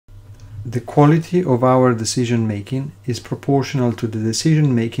The quality of our decision making is proportional to the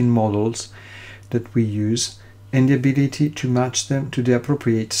decision making models that we use and the ability to match them to the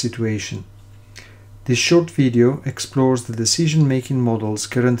appropriate situation. This short video explores the decision making models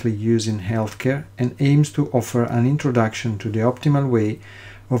currently used in healthcare and aims to offer an introduction to the optimal way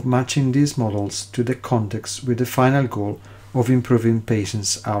of matching these models to the context with the final goal of improving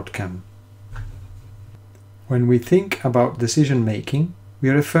patients' outcome. When we think about decision making, we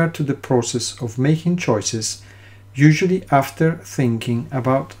refer to the process of making choices, usually after thinking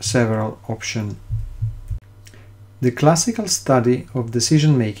about several options. The classical study of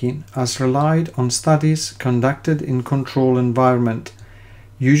decision making has relied on studies conducted in controlled environment,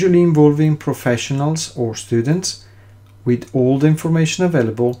 usually involving professionals or students, with all the information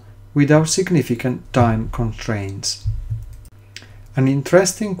available without significant time constraints. An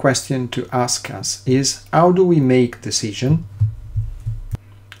interesting question to ask us is, how do we make decisions?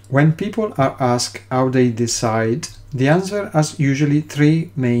 When people are asked how they decide, the answer has usually three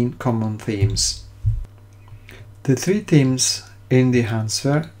main common themes. The three themes in the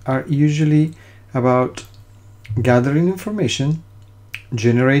answer are usually about gathering information,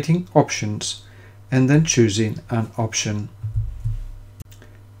 generating options, and then choosing an option.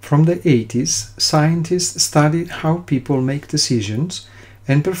 From the 80s, scientists studied how people make decisions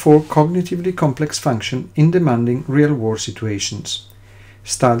and perform cognitively complex functions in demanding real-world situations.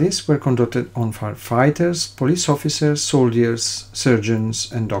 Studies were conducted on firefighters, police officers, soldiers,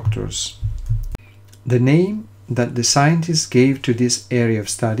 surgeons, and doctors. The name that the scientists gave to this area of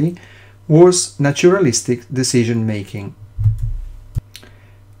study was naturalistic decision making.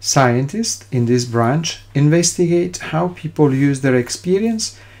 Scientists in this branch investigate how people use their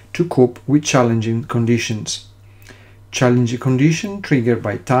experience to cope with challenging conditions. Challenging conditions triggered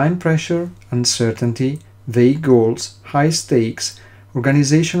by time pressure, uncertainty, vague goals, high stakes,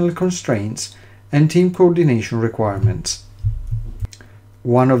 organizational constraints, and team coordination requirements.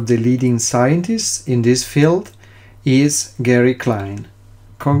 One of the leading scientists in this field is Gary Klein,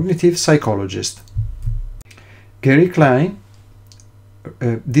 cognitive psychologist. Gary Klein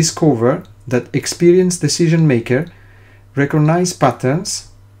discovered that experienced decision makers recognize patterns,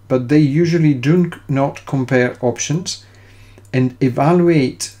 but they usually do not compare options and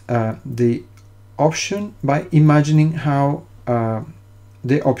evaluate the option by imagining how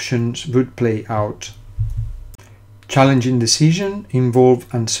the options would play out. Challenging decisions involve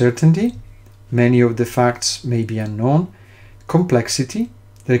uncertainty, many of the facts may be unknown, complexity,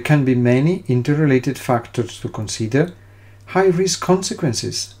 there can be many interrelated factors to consider, high-risk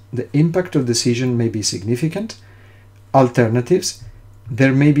consequences, the impact of decision may be significant, alternatives,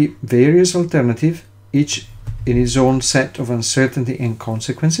 there may be various alternatives, each in its own set of uncertainty and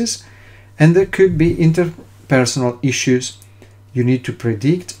consequences, and there could be interpersonal issues. You need to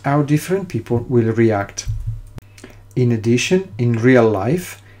predict how different people will react. In addition, in real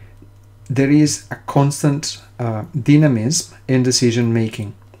life, there is a constant dynamism in decision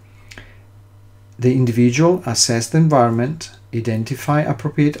making. The individual assess the environment, identify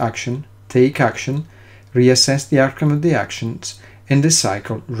appropriate action, take action, reassess the outcome of the actions, and the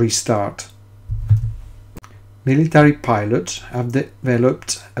cycle restart. Military pilots have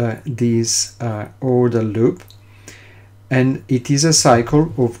developed this order loop, and it is a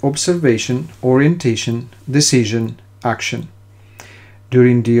cycle of observation, orientation, decision, action.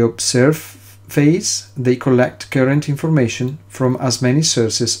 During the observe phase, they collect current information from as many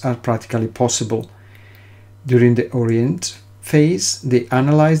sources as practically possible. During the orient phase, they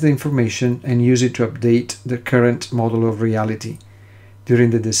analyze the information and use it to update the current model of reality.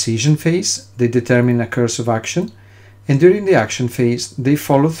 During the decision phase, they determine a course of action, and during the action phase, they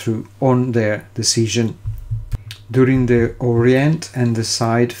follow through on their decision. During the orient and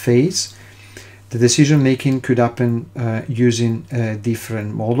decide phase, the decision making could happen using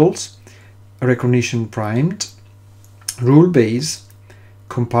different models: recognition primed, rule-based,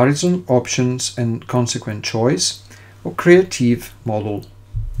 comparison options and consequent choice, or creative model.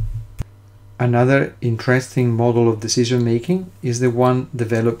 Another interesting model of decision making is the one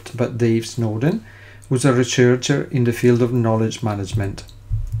developed by Dave Snowden, who's a researcher in the field of knowledge management.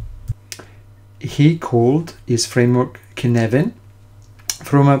 He called his framework Cynevin,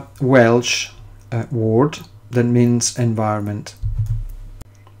 from a Welsh word that means environment.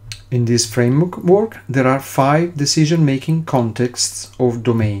 In this framework, there are 5 decision-making contexts of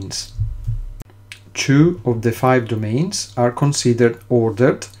domains. 2 of the 5 domains are considered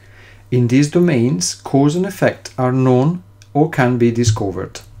ordered. In these domains, cause and effect are known or can be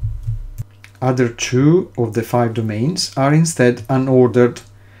discovered. Other 2 of the 5 domains are instead unordered.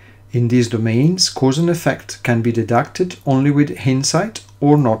 In these domains, cause and effect can be deducted only with hindsight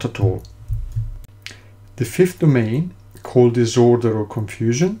or not at all. The fifth domain, called disorder or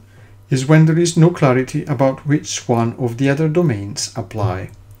confusion, is when there is no clarity about which one of the other domains apply.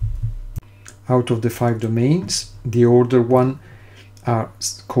 Out of the 5 domains, the order one are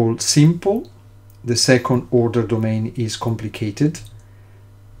called simple. The second order domain is complicated.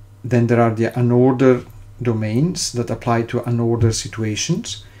 Then there are the unordered domains that apply to unordered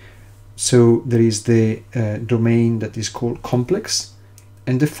situations. So there is the domain that is called complex,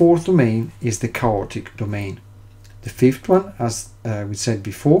 and the fourth domain is the chaotic domain. The fifth one, as we said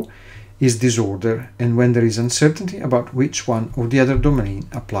before, is disorder, and when there is uncertainty about which one of the other domain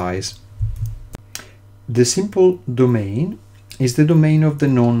applies. The simple domain is the domain of the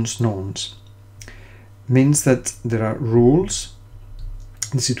knowns. Means that there are rules,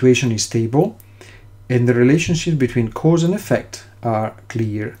 the situation is stable, and the relationship between cause and effect are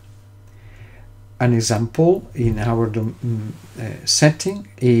clear. An example in our setting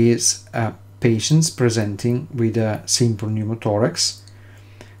is patients presenting with a simple pneumothorax.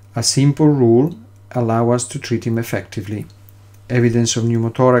 A simple rule allows us to treat him effectively. Evidence of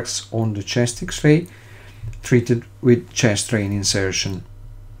pneumothorax on the chest X-ray, treated with chest drain insertion.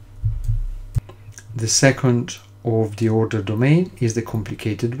 The second of the order domain is the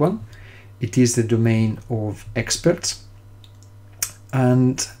complicated one. It is the domain of experts,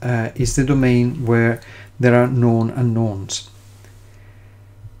 and is the domain where there are known unknowns.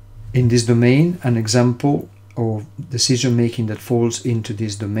 In this domain, an example of decision making that falls into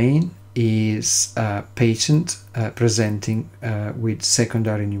this domain is a patient presenting with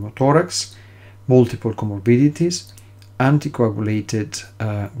secondary pneumothorax, multiple comorbidities, anticoagulated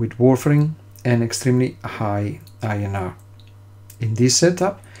with warfarin, and extremely high INR. In this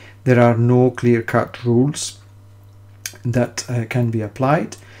setup, there are no clear-cut rules that can be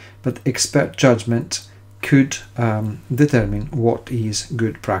applied, but expert judgment could determine what is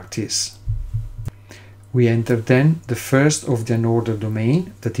good practice. We enter then the first of the unordered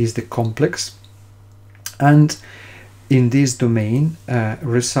domain, that is the complex, and in this domain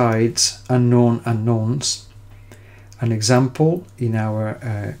resides unknown unknowns. An example in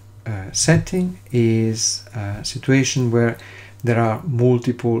our setting is a situation where there are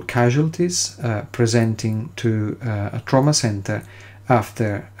multiple casualties presenting to a trauma center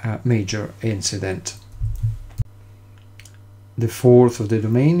after a major incident. The fourth of the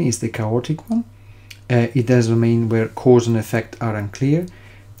domain is the chaotic one. It is a domain where cause and effect are unclear.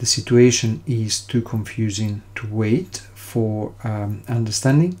 The situation is too confusing to wait for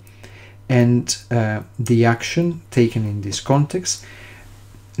understanding, and the action taken in this context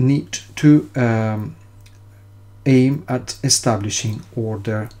need to aim at establishing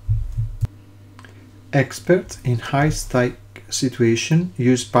order. Experts in high-stake situation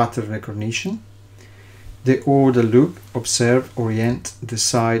use pattern recognition. The order look, observe, orient,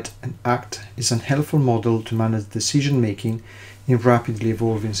 decide, and act is a helpful model to manage decision-making in rapidly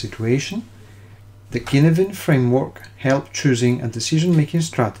evolving situation. The Cynevin framework helps choosing a decision-making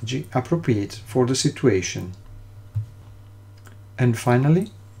strategy appropriate for the situation. And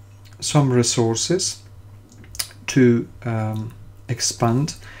finally, some resources to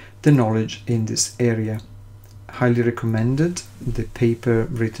expand the knowledge in this area. Highly recommended the paper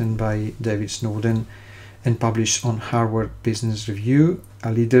written by David Snowden and published on Harvard Business Review,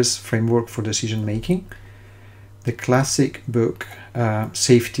 A Leader's Framework for Decision Making. The classic book,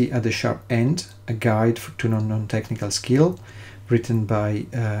 Safety at the Sharp End, A Guide to Non-Technical Skill, written by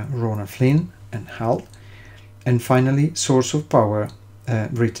Rona Flynn and Hal. And finally, Source of Power,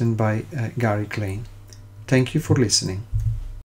 written by Gary Klein. Thank you for listening.